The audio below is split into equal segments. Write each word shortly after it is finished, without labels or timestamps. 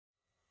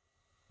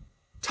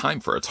Time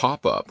for a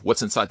top-up.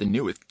 What's inside the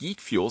newest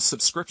Geekfuel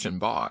subscription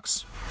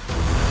box?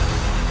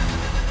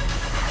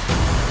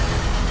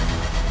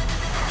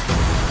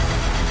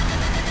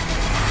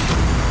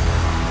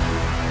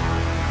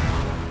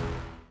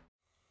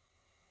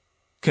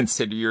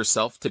 Consider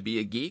yourself to be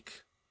a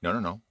geek?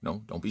 No,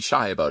 don't be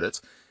shy about it.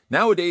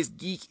 Nowadays,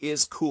 geek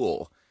is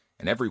cool,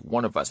 and every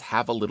one of us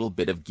have a little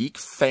bit of geek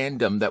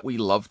fandom that we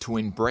love to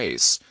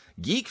embrace.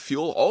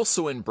 Geekfuel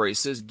also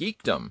embraces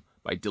geekdom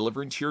by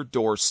delivering to your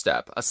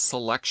doorstep a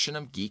selection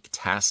of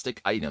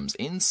geek-tastic items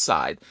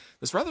inside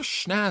this rather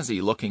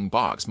snazzy-looking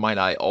box, might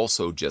I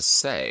also just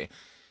say.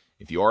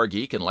 If you are a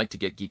geek and like to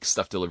get geek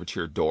stuff delivered to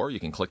your door, you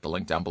can click the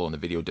link down below in the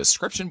video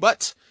description,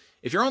 but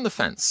if you're on the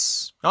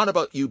fence, not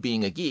about you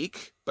being a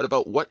geek, but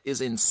about what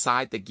is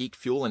inside the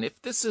Geekfuel, and if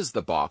this is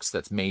the box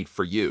that's made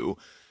for you,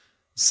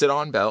 sit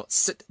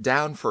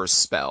down for a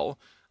spell,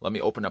 let me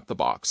open up the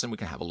box, and we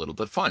can have a little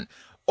bit of fun.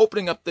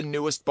 Opening up the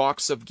newest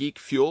box of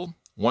Geekfuel,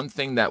 one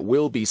thing that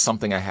will be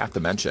something I have to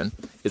mention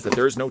is that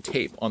there is no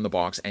tape on the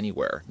box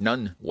anywhere,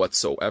 none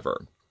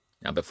whatsoever.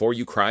 Now, before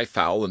you cry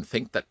foul and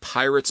think that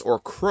pirates or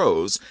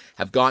crows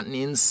have gotten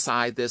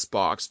inside this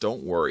box,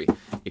 don't worry.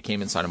 It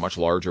came inside a much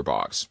larger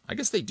box. I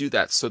guess they do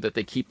that so that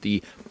they keep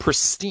the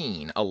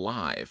pristine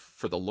alive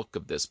for the look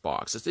of this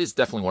box. This is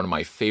definitely one of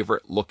my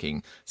favorite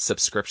looking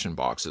subscription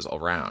boxes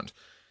around.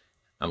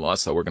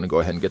 Nonetheless, so we're going to go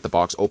ahead and get the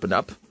box opened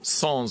up.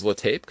 Sans la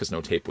tape, because no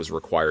tape was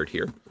required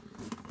here.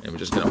 And we're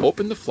just going to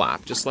open the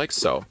flap, just like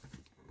so.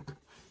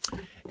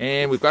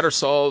 And we've got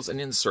ourselves an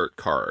insert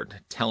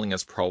card telling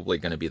us probably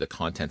going to be the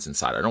contents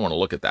inside. I don't want to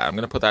look at that. I'm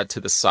going to put that to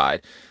the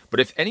side.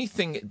 But if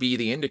anything be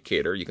the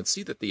indicator, you can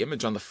see that the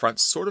image on the front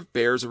sort of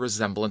bears a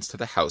resemblance to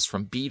the house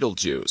from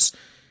Beetlejuice.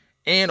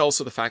 And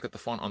also the fact that the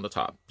font on the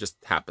top just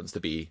happens to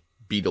be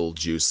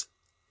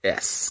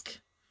Beetlejuice-esque.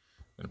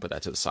 I'm going to put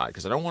that to the side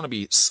because I don't want to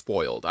be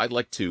spoiled. I'd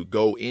like to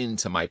go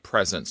into my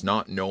presents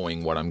not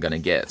knowing what I'm going to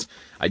get.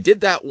 I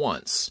did that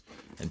once,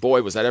 and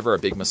boy, was that ever a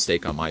big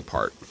mistake on my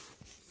part.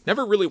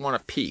 Never really want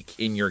to peek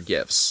in your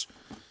gifts.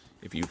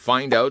 If you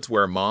find out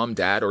where mom,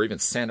 dad, or even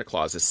Santa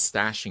Claus is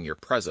stashing your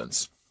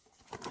presents,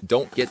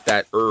 don't get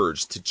that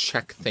urge to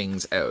check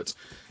things out.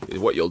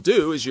 What you'll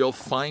do is you'll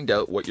find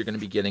out what you're going to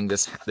be getting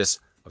this I was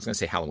going to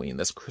say Halloween,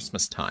 this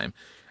Christmas time,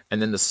 and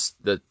then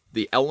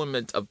the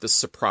element of the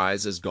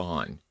surprise is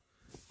gone.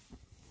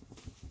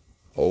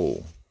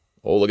 Oh,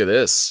 look at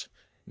this.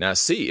 Now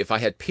see, if I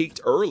had peeked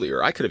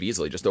earlier, I could have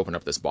easily just opened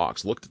up this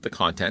box, looked at the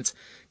contents,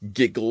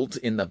 giggled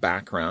in the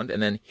background,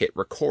 and then hit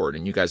record,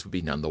 and you guys would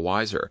be none the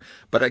wiser.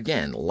 But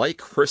again, like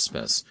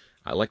Christmas,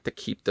 I like to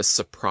keep the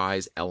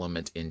surprise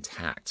element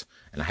intact.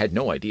 And I had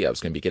no idea I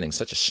was going to be getting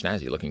such a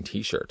snazzy looking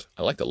t-shirt.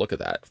 I like the look of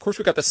that. Of course,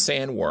 we got the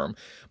sandworm,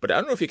 but I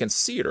don't know if you can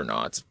see it or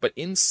not, but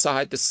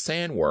inside the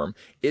sandworm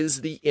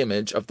is the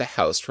image of the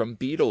house from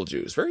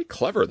Beetlejuice. Very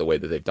clever the way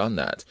that they've done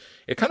that.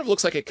 It kind of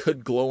looks like it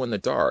could glow in the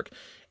dark.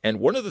 And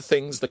one of the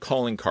things, the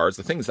calling cards,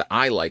 the things that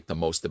I like the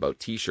most about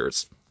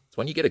t-shirts, is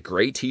when you get a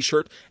gray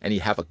t-shirt and you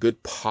have a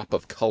good pop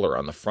of color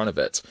on the front of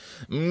it.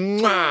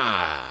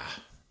 Mwah!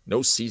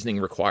 No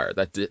seasoning required.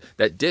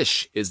 That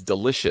dish is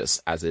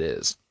delicious as it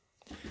is.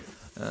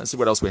 Let's see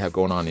what else we have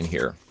going on in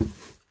here.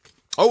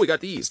 Oh, we got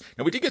these.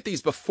 Now, we did get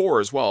these before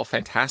as well.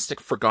 Fantastic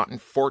Forgotten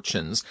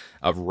Fortunes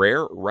of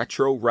rare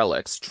retro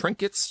relics,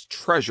 trinkets,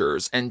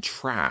 treasures, and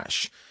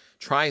trash.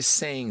 Try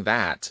saying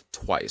that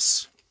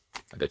twice.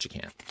 I bet you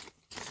can.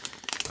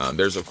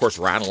 There's, of course,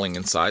 rattling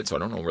inside, so I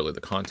don't know really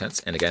the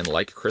contents. And again,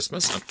 like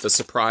Christmas, the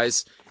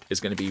surprise is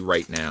going to be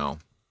right now.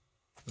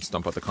 Let's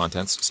dump out the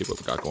contents, see what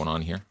we got going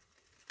on here.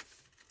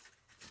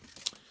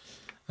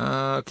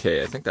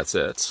 Okay, I think that's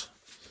it.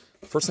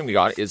 First thing we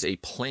got is a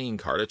playing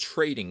card, a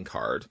trading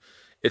card.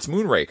 It's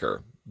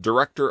Moonraker,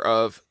 Director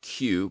of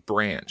Q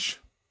Branch.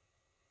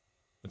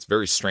 It's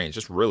very strange,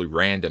 just really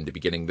random to be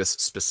getting this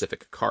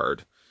specific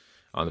card.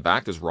 On the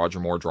back, there's Roger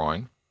Moore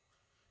drawing.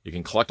 You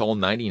can collect all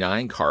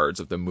 99 cards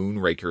of the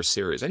Moonraker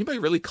series. Anybody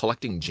really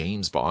collecting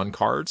James Bond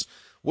cards?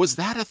 Was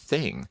that a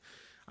thing?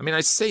 I mean,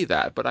 I say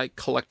that, but I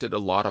collected a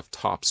lot of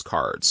Topps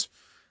cards.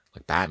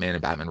 Like Batman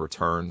and Batman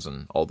Returns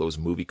and all those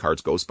movie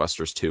cards,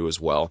 Ghostbusters 2 as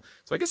well.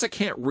 So I guess I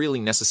can't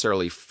really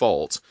necessarily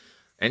fault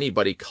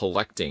anybody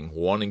collecting,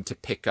 wanting to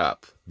pick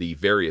up the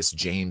various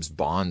James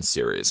Bond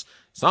series.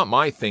 It's not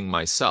my thing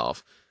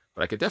myself,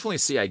 but I could definitely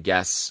see, I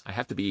guess, I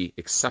have to be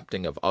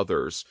accepting of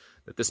others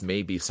that this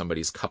may be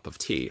somebody's cup of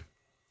tea.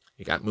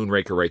 You got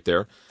Moonraker right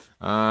there.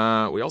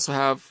 We also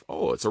have,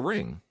 oh, it's a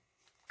ring.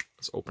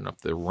 Let's open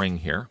up the ring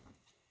here.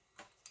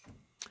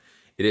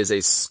 It is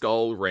a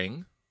skull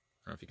ring.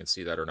 I don't know if you can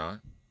see that or not.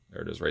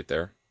 There it is right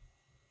there.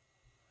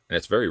 And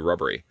it's very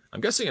rubbery. I'm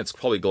guessing it's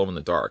probably glow in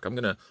the dark. I'm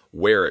going to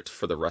wear it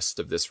for the rest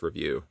of this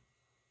review.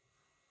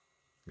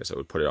 I guess I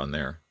would put it on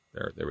there.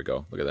 There we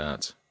go. Look at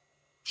that.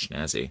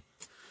 Snazzy.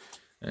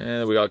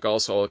 And we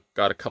also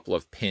got a couple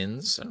of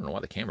pins. I don't know why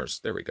the camera's...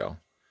 There we go.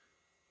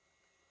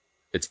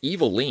 It's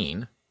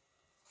Eveline.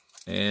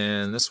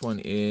 And this one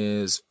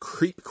is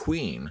Creep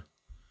Queen.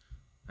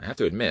 I have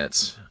to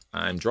admit,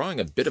 I'm drawing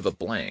a bit of a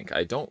blank.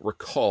 I don't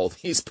recall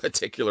these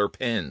particular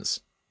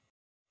pins.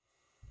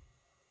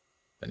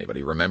 If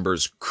anybody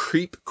remembers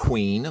Creep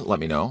Queen, let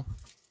me know.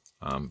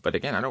 But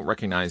again, I don't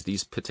recognize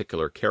these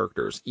particular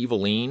characters.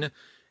 Eveline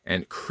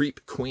and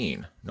Creep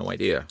Queen. No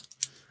idea.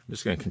 I'm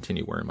just going to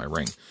continue wearing my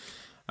ring.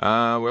 We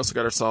also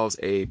got ourselves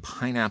a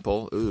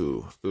pineapple.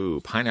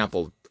 Ooh,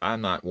 pineapple.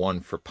 I'm not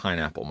one for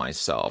pineapple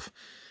myself.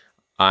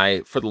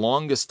 I, for the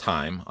longest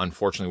time,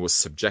 unfortunately, was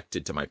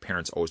subjected to my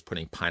parents always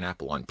putting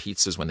pineapple on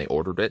pizzas when they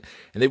ordered it.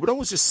 And they would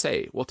always just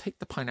say, well, take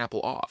the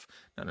pineapple off.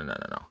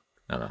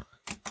 No.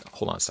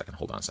 Hold on a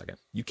second.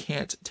 You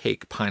can't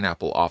take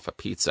pineapple off a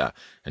pizza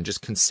and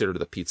just consider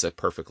the pizza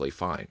perfectly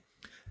fine.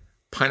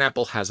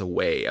 Pineapple has a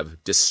way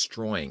of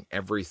destroying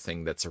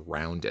everything that's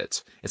around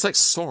it. It's like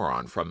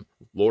Sauron from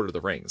Lord of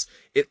the Rings.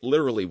 It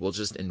literally will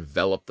just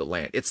envelop the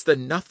land. It's the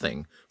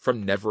nothing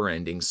from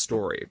Neverending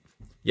Story.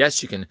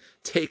 Yes, you can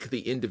take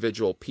the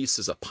individual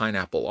pieces of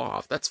pineapple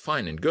off. That's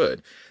fine and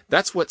good.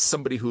 That's what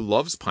somebody who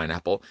loves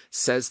pineapple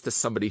says to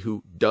somebody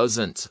who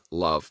doesn't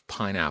love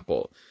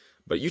pineapple.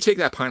 But you take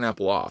that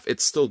pineapple off,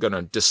 it's still going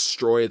to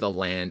destroy the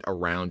land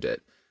around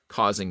it,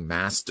 causing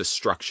mass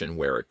destruction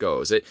where it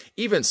goes. It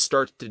even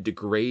starts to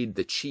degrade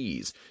the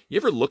cheese. You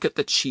ever look at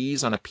the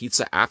cheese on a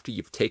pizza after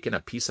you've taken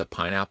a piece of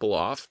pineapple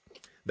off?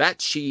 That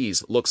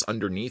cheese looks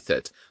underneath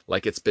it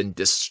like it's been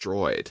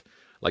destroyed,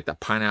 like the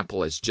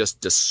pineapple has just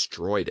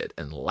destroyed it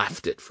and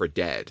left it for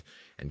dead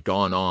and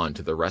gone on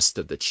to the rest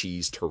of the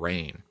cheese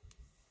terrain.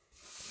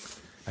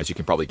 As you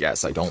can probably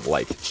guess, I don't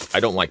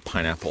like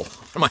pineapple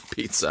on my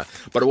pizza.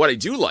 But what I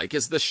do like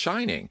is the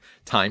Shining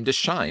Time to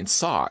Shine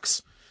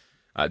socks.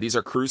 These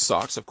are crew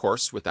socks, of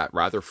course, with that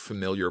rather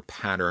familiar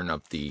pattern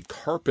of the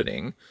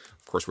carpeting.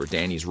 Of course, where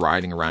Danny's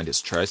riding around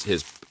his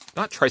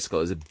not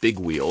tricycle, his big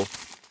wheel.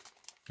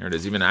 There it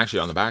is, even actually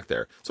on the back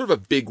there. Sort of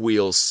a big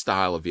wheel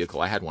style of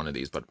vehicle. I had one of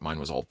these, but mine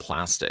was all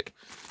plastic.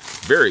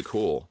 Very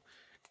cool.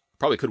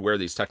 Probably could wear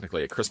these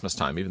technically at Christmas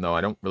time, even though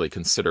I don't really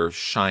consider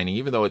Shining,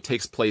 even though it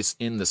takes place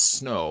in the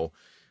snow,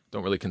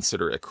 don't really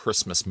consider it a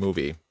Christmas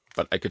movie.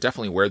 But I could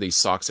definitely wear these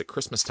socks at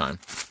Christmas time.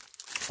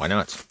 Why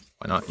not?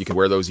 Why not? You can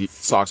wear those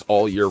socks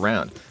all year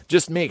round.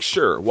 Just make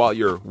sure while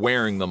you're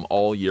wearing them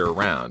all year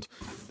round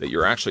that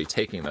you're actually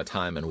taking the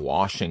time and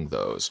washing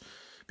those.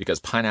 Because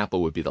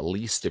pineapple would be the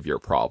least of your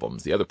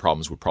problems. The other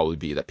problems would probably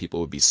be that people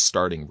would be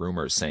starting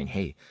rumors saying,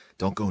 hey,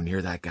 don't go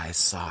near that guy's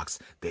socks.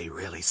 They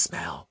really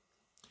smell.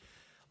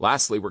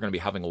 Lastly, we're going to be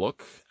having a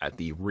look at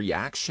the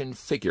reaction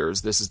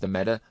figures. This is the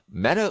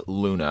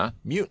Meadowvale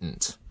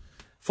Mutant.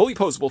 Fully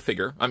posable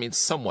figure. I mean,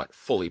 somewhat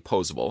fully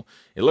posable.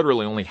 It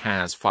literally only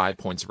has 5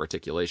 points of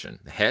articulation.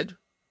 The head,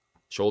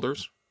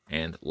 shoulders,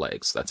 and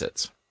legs. That's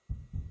it.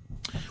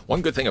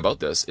 One good thing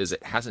about this is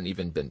it hasn't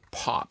even been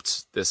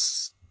popped.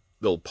 This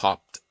little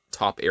popped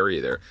top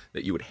area there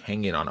that you would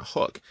hang it on a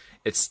hook.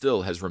 It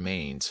still has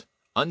remained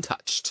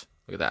untouched.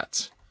 Look at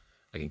that.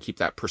 I can keep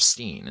that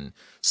pristine and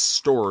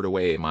store it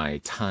away in my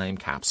time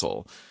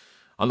capsule.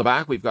 On the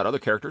back, we've got other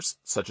characters,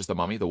 such as the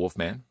Mummy, the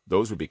Wolfman.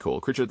 Those would be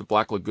cool. Creature of the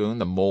Black Lagoon,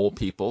 the Mole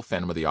People,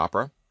 Phantom of the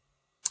Opera,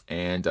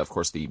 and, of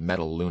course, the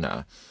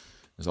Meadowvale.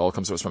 This all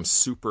comes to us from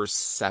Super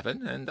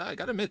 7, and I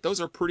gotta admit,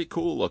 those are pretty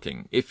cool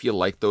looking, if you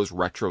like those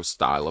retro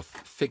style of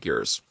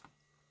figures.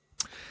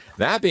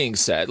 That being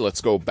said,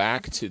 let's go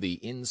back to the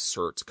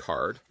insert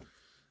card.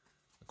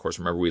 Of course,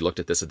 remember we looked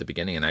at this at the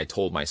beginning and I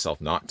told myself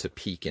not to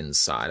peek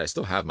inside. I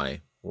still have my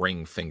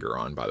ring finger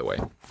on, by the way.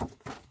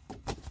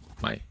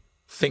 My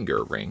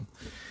finger ring.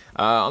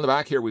 On the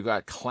back here, we've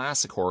got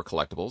Classic Horror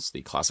Collectibles.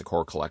 The Classic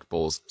Horror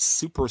Collectibles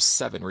Super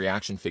 7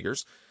 reaction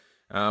figures.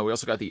 We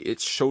also got the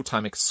It's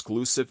Showtime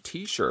exclusive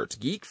t-shirt.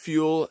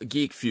 Geekfuel,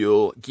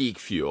 Geekfuel,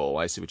 Geekfuel.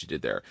 I see what you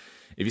did there.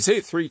 If you say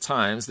it 3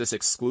 times, this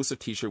exclusive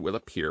t-shirt will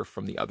appear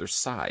from the other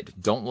side.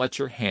 Don't let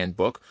your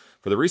handbook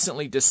for the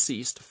recently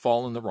deceased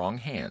fall in the wrong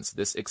hands.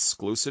 This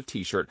exclusive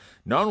t-shirt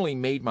not only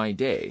made my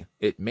day,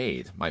 it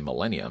made my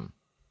millennium.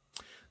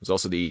 There's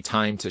also the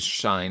Time to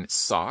Shine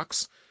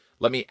socks.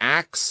 Let me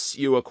ask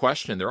you a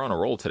question. They're on a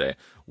roll today.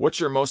 What's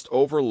your most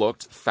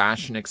overlooked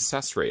fashion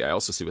accessory? I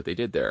also see what they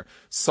did there.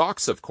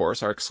 Socks, of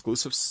course, our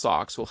exclusive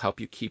socks will help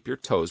you keep your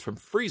toes from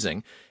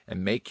freezing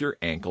and make your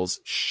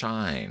ankles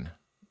shine.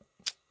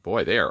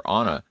 Boy, they are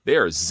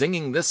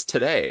zinging this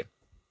today.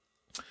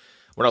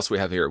 What else we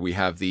have here? We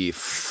have the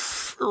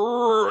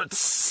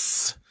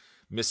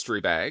mystery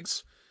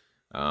bags.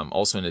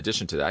 Also, in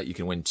addition to that, you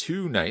can win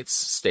 2 nights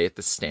stay at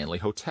the Stanley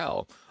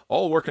Hotel.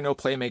 All work and no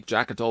play make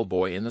Jack a dull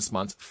boy in this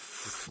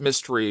month's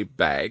mystery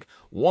bag.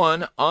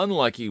 One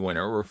unlucky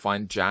winner will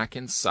find Jack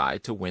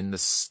inside to win the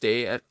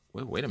stay at...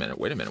 Wait a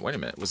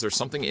minute. Was there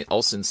something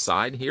else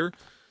inside here?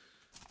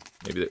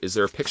 Maybe, is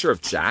there a picture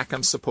of Jack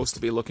I'm supposed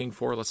to be looking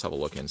for? Let's have a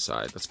look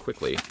inside. Let's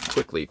quickly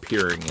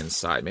peering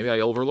inside. Maybe I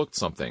overlooked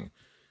something.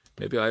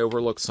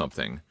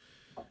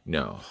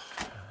 No,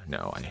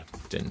 I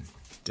didn't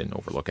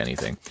overlook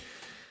anything.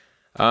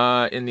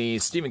 In the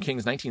Stephen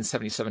King's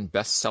 1977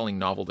 best-selling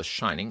novel The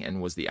Shining,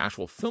 and was the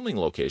actual filming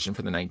location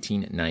for the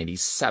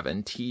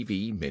 1997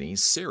 TV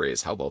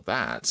miniseries. How about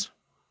that?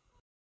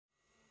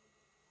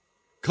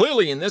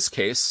 Clearly, in this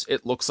case,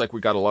 it looks like we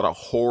got a lot of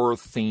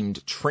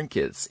horror-themed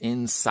trinkets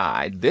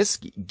inside this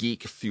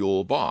Geek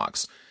Fuel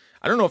box.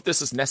 I don't know if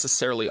this is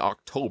necessarily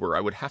October. I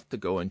would have to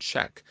go and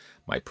check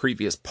my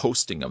previous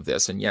posting of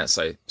this. And yes,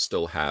 I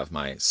still have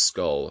my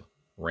skull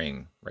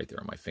ring right there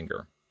on my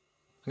finger.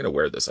 I'm going to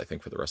wear this, I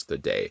think, for the rest of the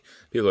day.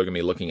 People are going to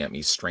be looking at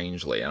me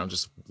strangely, and I'll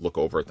just look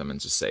over at them and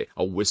just say,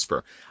 I'll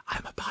whisper,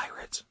 I'm a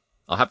pirate.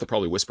 I'll have to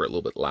probably whisper it a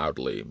little bit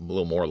loudly, a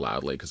little more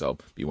loudly, because I'll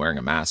be wearing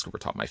a mask over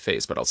top of my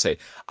face, but I'll say,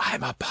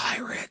 I'm a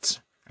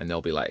pirate. And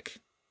they'll be like,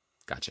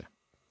 gotcha.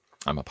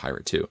 I'm a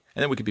pirate too.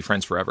 And then we could be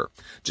friends forever,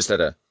 just at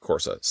of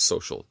course, a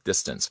social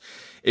distance.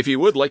 If you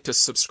would like to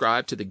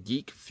subscribe to the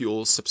Geek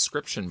Fuel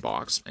subscription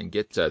box and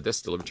get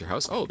this delivered to your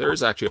house, oh, there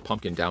is actually a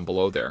pumpkin down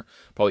below there.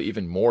 Probably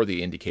even more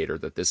the indicator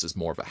that this is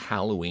more of a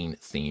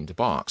Halloween-themed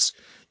box.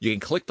 You can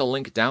click the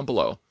link down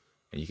below,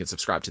 and you can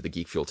subscribe to the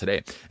Geek Fuel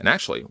today. And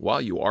actually,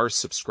 while you are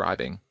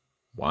subscribing,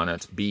 why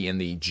not be in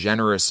the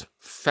generous,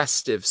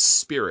 festive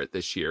spirit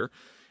this year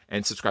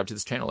and subscribe to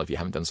this channel if you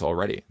haven't done so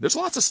already. There's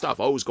lots of stuff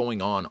always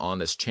going on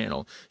this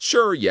channel.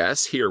 Sure,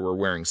 yes, here we're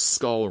wearing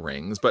skull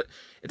rings, but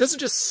it doesn't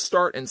just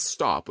start and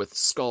stop with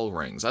skull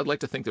rings. I'd like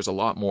to think there's a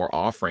lot more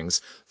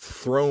offerings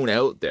thrown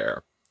out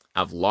there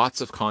of lots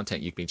of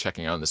content you can be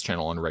checking out on this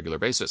channel on a regular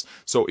basis.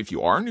 So if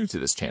you are new to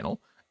this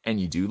channel, and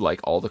you do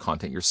like all the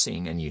content you're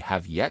seeing, and you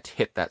have yet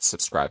hit that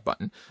subscribe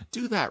button,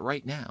 do that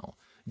right now.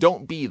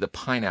 Don't be the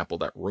pineapple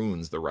that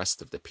ruins the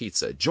rest of the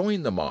pizza.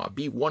 Join the mob.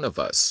 Be one of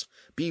us.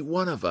 Be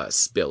one of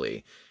us,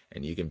 Billy.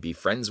 And you can be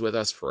friends with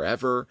us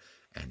forever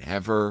and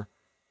ever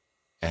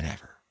and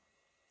ever.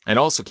 And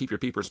also keep your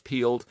peepers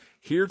peeled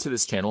here to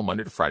this channel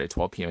Monday to Friday,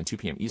 12 p.m. and 2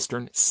 p.m.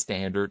 Eastern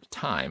Standard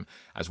Time,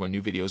 as when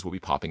new videos will be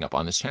popping up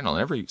on this channel.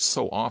 And every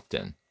so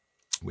often,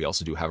 we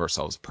also do have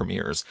ourselves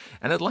premieres.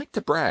 And I'd like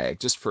to brag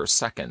just for a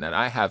second that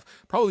I have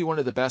probably one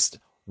of the best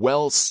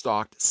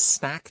well-stocked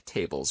snack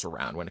tables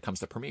around when it comes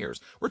to premieres.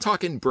 We're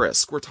talking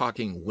Brisk. We're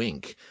talking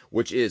Wink,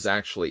 which is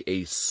actually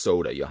a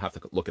soda. You'll have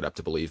to look it up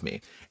to believe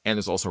me. And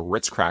there's also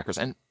Ritz crackers.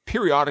 And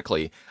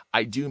periodically,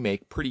 I do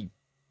make pretty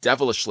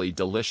devilishly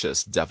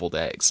delicious deviled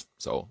eggs.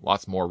 So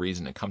lots more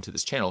reason to come to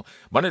this channel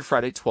Monday to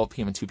Friday, 12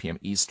 p.m. and 2 p.m.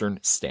 Eastern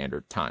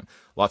Standard Time.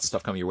 Lots of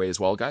stuff coming your way as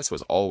well, guys. So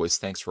as always,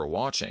 thanks for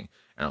watching.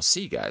 And I'll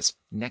see you guys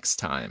next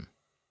time.